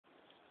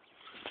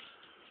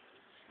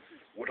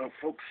What up,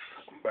 folks?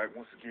 I'm back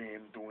once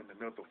again doing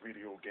another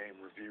video game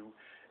review,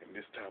 and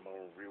this time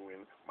I'm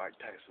reviewing Mike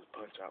Tyson's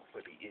Punch-Out for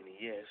the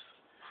NES.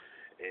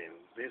 In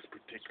this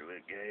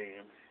particular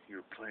game,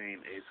 you're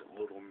playing as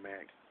Little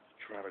Mac,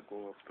 trying to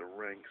go up the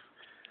ranks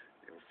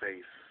and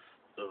face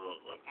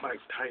Mike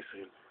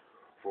Tyson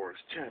for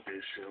his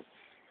championship.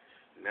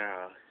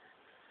 Now,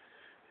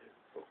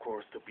 of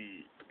course, to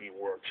be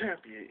world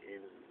champion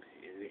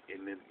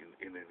in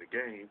the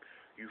game,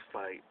 you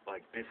fight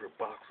like different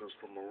boxers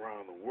from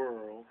around the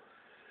world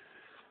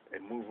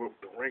and move up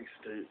the ranks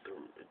to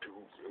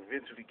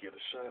eventually get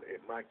a shot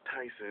at Mike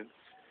Tyson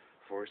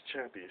for his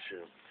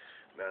championship.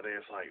 Now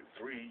there's like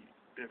three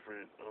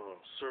different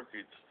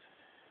circuits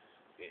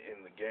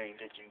in the game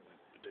that you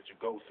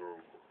go through: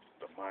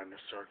 the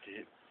minor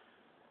circuit,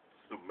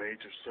 the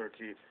major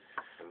circuit,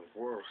 and the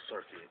world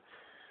circuit.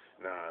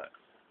 Now,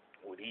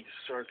 with each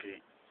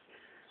circuit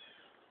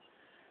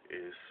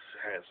is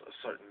has a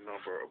certain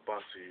number of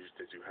boxers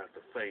that you have to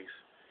face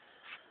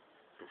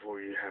before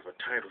you have a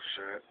title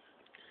shot,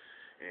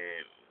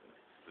 and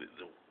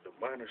the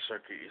minor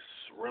circuit is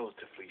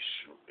relatively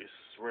short. It's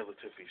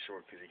relatively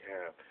short because you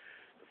have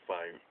to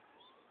fight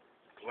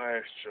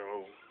Glass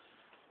Joe,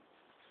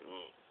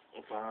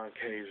 Von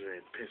Kaiser,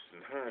 and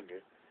Piston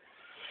Honda.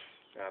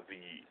 Now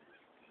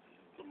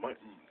the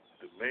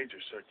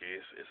major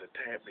circuit is a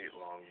tad bit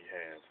long. You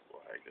have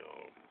like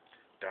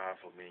Don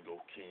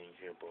Flamingo, King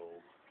Hippo,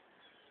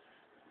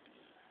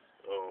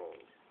 um,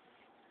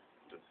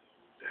 the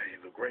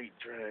the great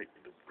Tiger,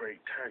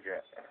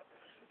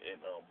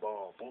 and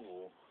Ball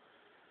Bull.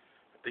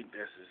 I think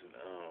that's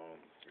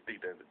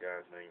the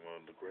guy's name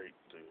on the great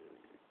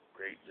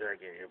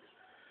Dragon.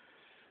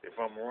 If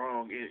I'm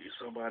wrong,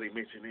 somebody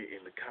mention it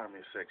in the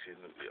comment section.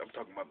 I'm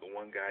talking about the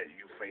one guy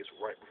you face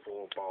right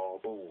before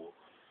Ball Bull,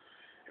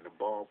 and the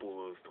Ball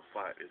Bull is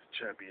is the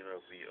champion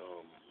of the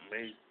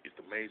is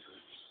the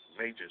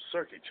major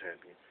circuit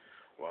champion,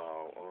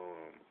 while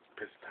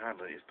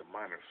Pistana is the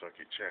minor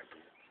circuit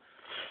champion.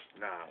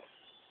 Now,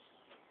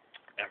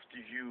 after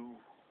you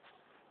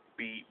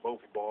beat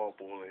both Ball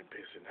Bull and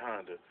Piston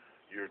Honda,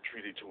 you're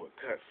treated to a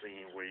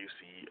cutscene where you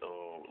see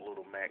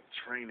Little Mac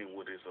training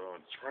with his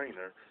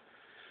trainer,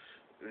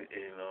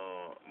 and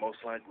most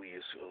likely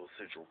it's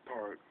Central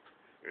Park.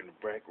 In the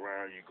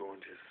background, you're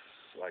going to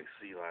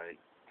see like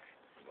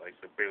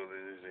the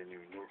buildings in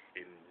New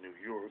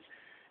York,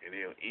 and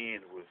they'll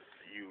end with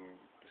you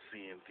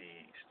seeing the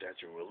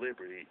Statue of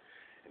Liberty,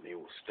 and they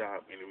will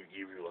stop and it will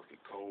give you like a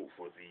code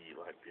for the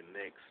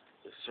next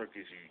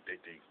circuits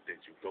that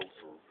you go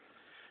through.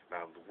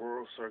 Now, the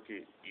world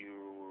circuit,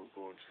 you're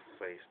going to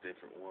face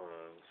different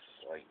ones,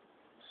 like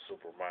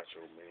Super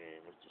Macho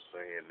Man, Mr.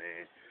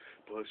 Sandman.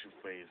 Plus, you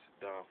face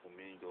Don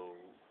Flamingo,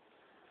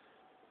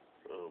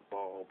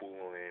 Ball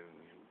Bull, and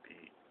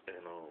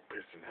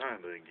Piston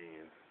Honda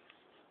again.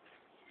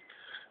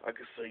 I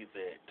could say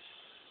that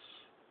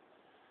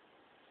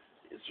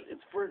it's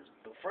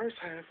the first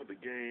half of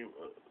the game.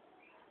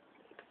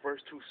 The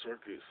first two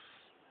circuits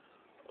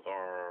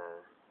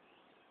are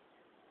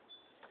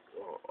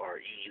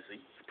are easy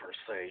per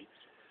se.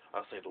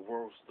 I say the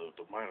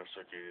minor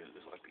circuit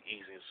is like the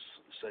easiest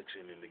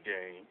section in the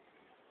game.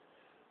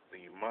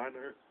 The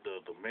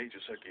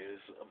major circuit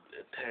is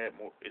a tad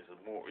more it's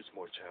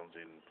more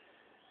challenging.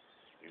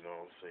 You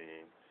know what I'm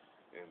saying?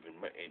 And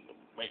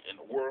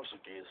the world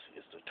circuit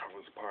is the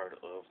toughest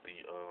part of the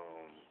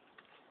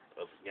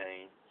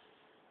game.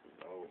 You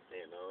know,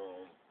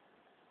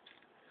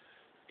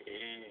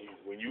 and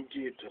when you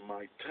get to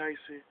Mike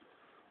Tyson,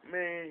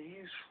 man,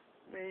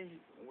 man,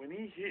 when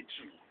he hits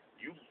you,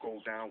 you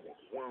go down with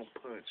one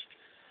punch.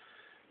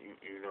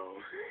 You know,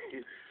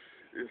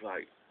 it's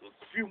like a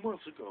few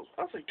months ago.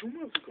 I say 2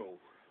 months ago.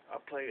 I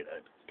played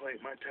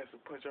Mike Tyson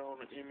Punch Out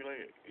on the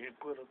emulator and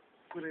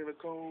put in a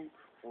code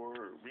for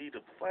me to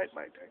fight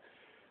Mike Tyson.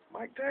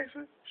 Mike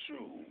Tyson,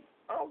 shoot,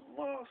 I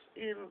lost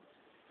in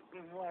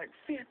like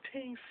 15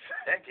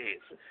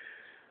 seconds.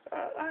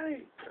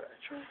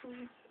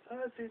 Truthfully,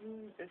 I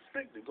didn't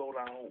expect to go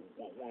down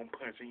with one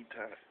punch each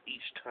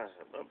time.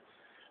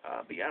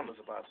 I'll be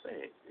honest about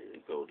that.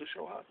 It goes to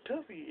show how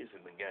tough he is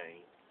in the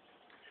game.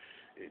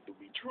 To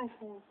be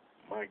truthful,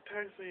 Mike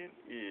Tyson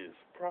is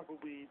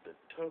probably the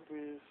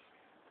toughest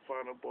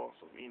final boss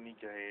of any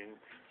game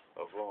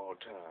of all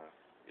time.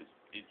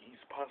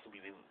 He's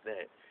possibly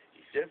that.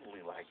 He's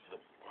definitely like the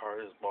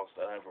hardest boss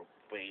that I ever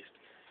faced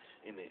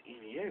in the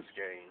NES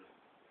game.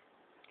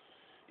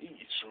 He's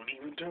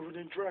even tougher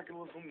than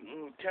Dracula from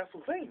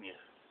Castlevania.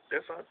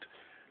 That's how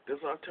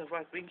that's how tough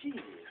I think he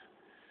is.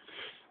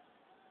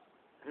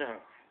 Now,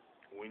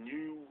 when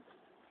you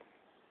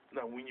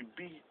when you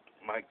beat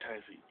Mike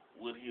Tyson,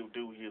 what he'll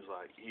do is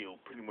like he'll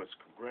pretty much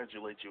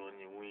congratulate you on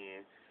your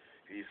win.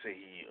 He say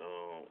he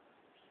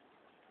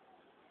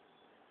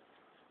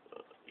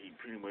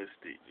pretty much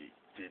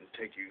didn't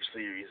take you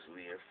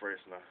seriously at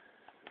first.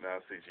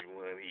 Now since you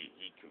won,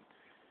 he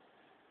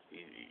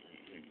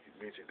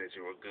mentioned that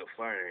you're a good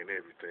fighter and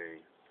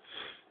everything.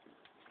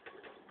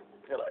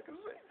 And like I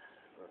said,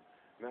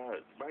 now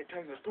Mike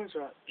Tyson's Punch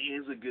Out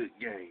is a good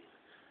game.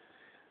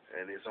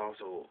 and it's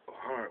also a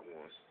hard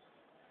one.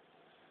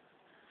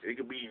 It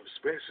can be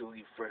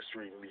especially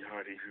frustratingly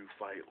hard if you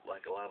fight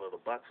like a lot of the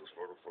boxers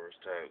for the first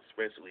time,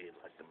 especially in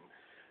like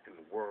in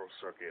the world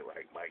circuit,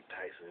 like Mike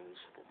Tyson,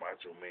 Super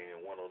Macho Man,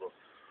 one of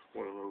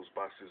those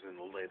boxers in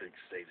the later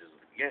stages of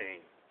the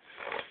game.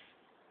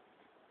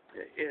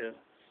 Yeah,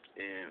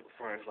 and as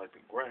far as like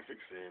the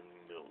graphics and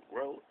the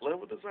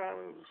level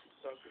design is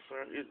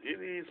concerned,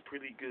 it is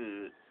pretty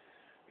good.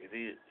 It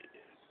is,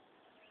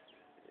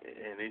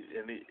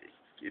 and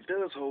it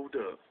does hold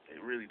up.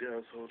 It really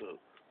does hold up.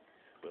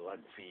 But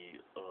like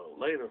the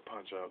later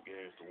Punch Out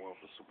games, the one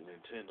for Super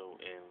Nintendo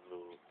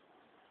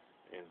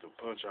and the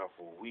Punch Out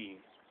for Wii,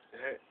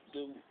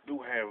 do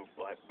have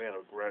like better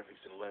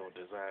graphics and level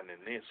design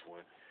than this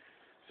one.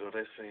 So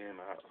that's saying,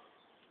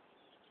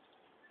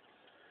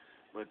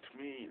 but to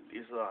me,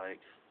 it's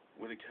like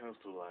when it comes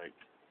to like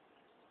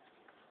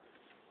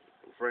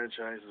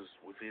franchises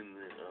within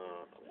the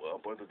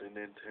up under the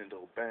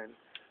Nintendo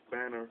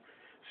banner,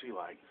 see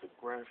like the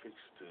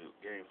graphics to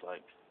games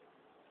like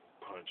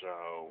Punch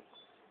Out,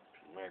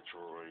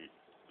 Metroid,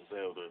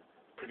 Zelda,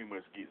 pretty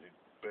much gets it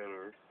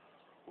better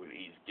with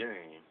each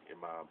game, in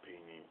my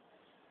opinion.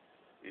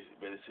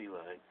 But it see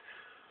like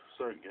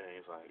certain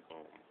games like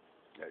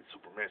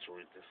Super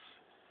Metroid, this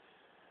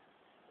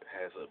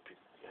has a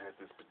has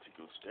this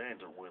particular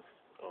standard with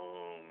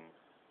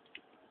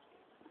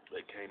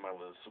that came out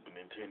of the Super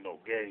Nintendo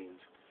games.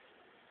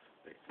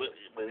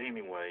 But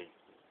anyway,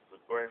 the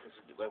graphics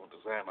and the level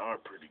design are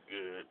pretty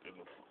good and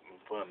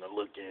fun to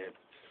look at.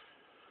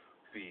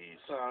 The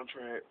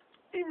soundtrack,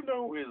 even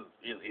though it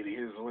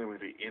is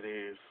limited, it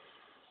is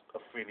a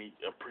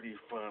pretty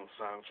fun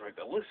soundtrack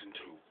to listen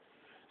to.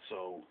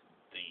 So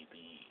the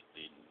the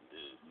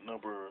the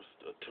numbers,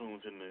 the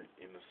tunes in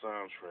the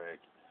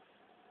soundtrack,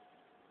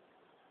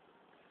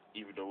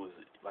 even though it's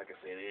like I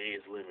said,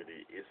 it is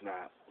limited. It's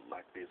not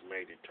like this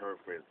major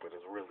turf but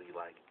it's really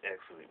like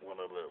excellent.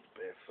 One of the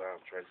best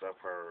soundtracks I've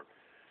heard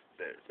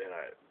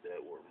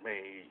that were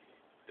made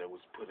that was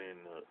put in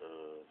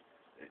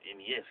an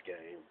NES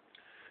game.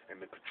 And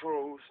the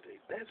controls,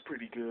 that's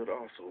pretty good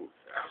also.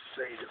 I'll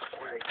say it's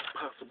quite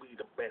possibly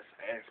the best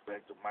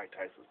aspect of Mike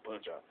Tyson's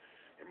Punch Out,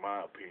 in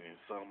my opinion.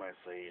 Some might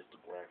say it's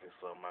the graphics,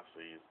 some might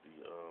say it's the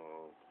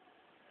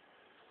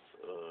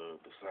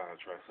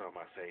soundtrack, some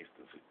might say it's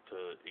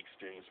the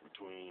exchange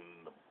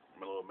between the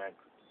Little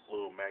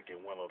Mac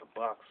and one of the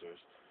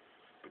boxers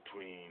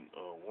between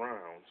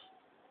rounds.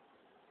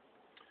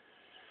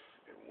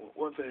 And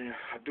one thing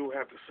I do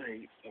have to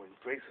say when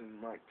facing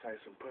Mike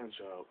Tyson Punch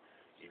Out,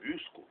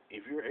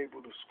 if you're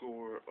able to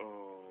score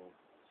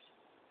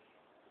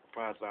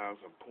 5,000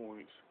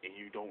 points and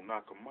you don't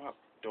knock him out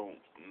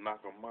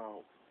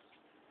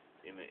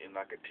in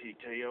like a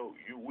TKO,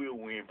 you will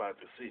win by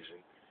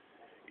decision.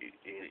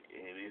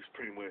 And it's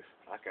pretty much,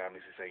 I can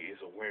honestly say,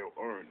 it's a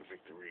well-earned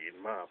victory in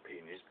my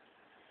opinion.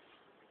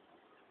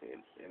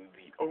 And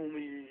the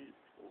only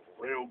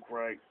real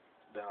gripe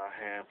that I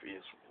have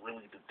is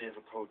really the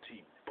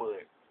difficulty,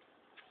 but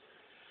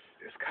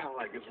it's kind of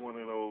like it's one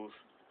of those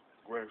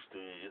gripes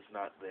that it's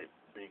not that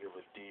big of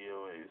a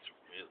deal. It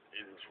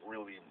is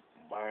really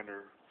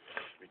minor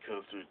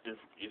because this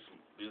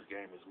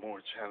game is more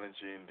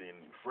challenging than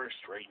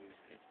frustrating,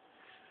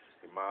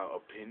 in my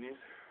opinion.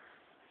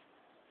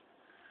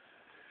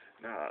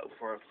 Now, as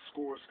far as the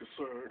score is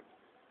concerned,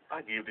 I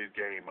give this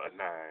game a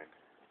 9.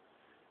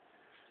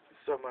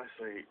 Some might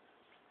say,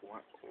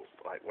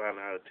 like 1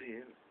 out of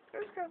 10.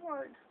 That's kind of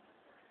like,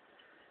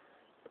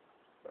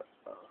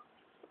 uh,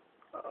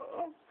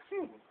 uh,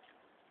 hmm,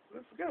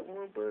 that's a good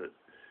one, but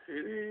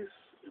it is,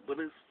 but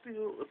it's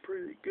still a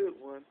pretty good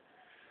one.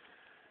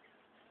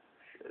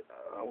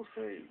 I would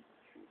say,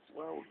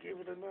 well, I would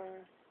give it a 9.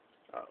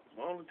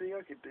 The only thing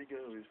I can think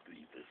of is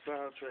the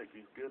soundtrack,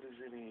 as good as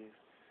it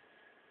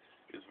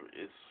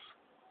it's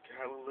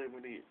kind of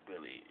limited,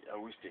 but I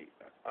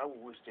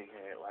would wish they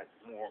had like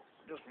more,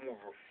 just more.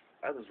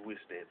 I just wish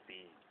that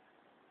the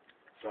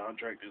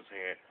soundtrack just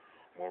had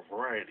more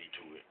variety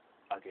to it.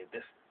 Okay,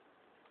 that's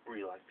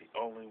really like the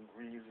only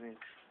reason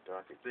that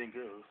I can think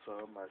of.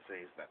 So I might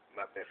say it's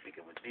not that big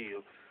of a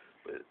deal,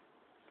 but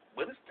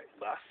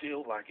I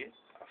still like it.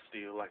 I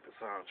still like the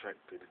soundtrack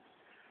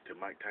to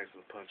Mike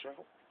Tyson's Punch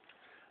Out.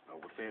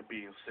 With that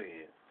being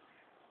said,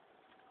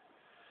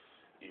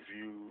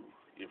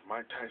 if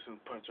Mike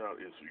Tyson's Punch Out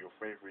is your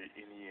favorite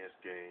NES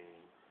game,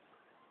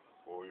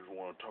 or if you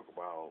want to talk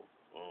about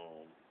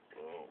um,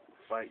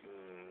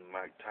 fighting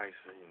Mike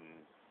Tyson,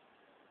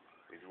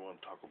 if you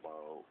want to talk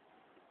about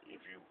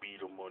if you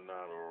beat him or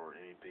not, or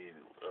anything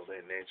of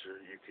that nature,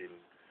 you can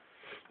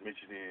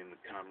mention it in the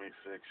comment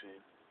section.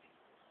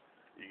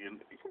 You can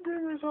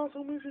pretty much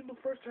also mention the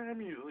first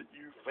time you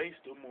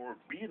faced him or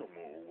beat him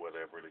or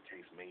whatever the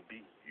case may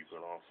be. You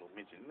can also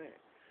mention that.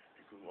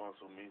 You can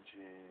also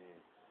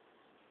mention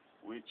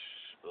which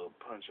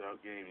Punch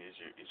Out game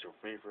is your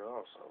favorite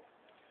also.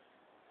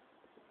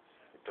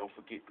 And don't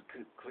forget to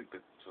click the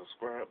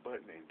subscribe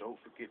button and don't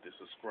forget to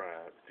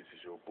subscribe. This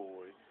is your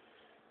boy.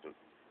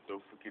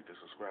 Don't forget to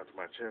subscribe to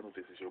my channel.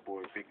 This is your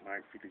boy Big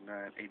Mike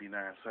 5989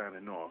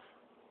 signing off.